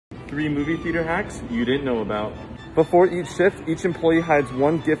3 movie theater hacks you didn't know about. Before each shift, each employee hides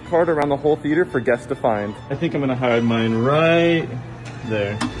 1 gift card around the whole theater for guests to find. I think I'm gonna hide mine right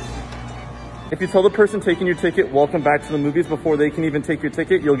there. If you tell the person taking your ticket, welcome back to the movies before they can even take your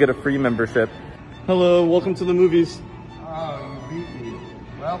ticket, you'll get a free membership. Hello, welcome to the movies. Oh, you beat me.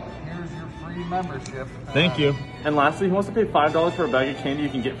 Well, here's your free membership. Thank you. And lastly, who wants to pay $5 for a bag of candy you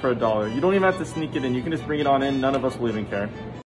can get for $1? You don't even have to sneak it in. You can just bring it on in. None of us will even care.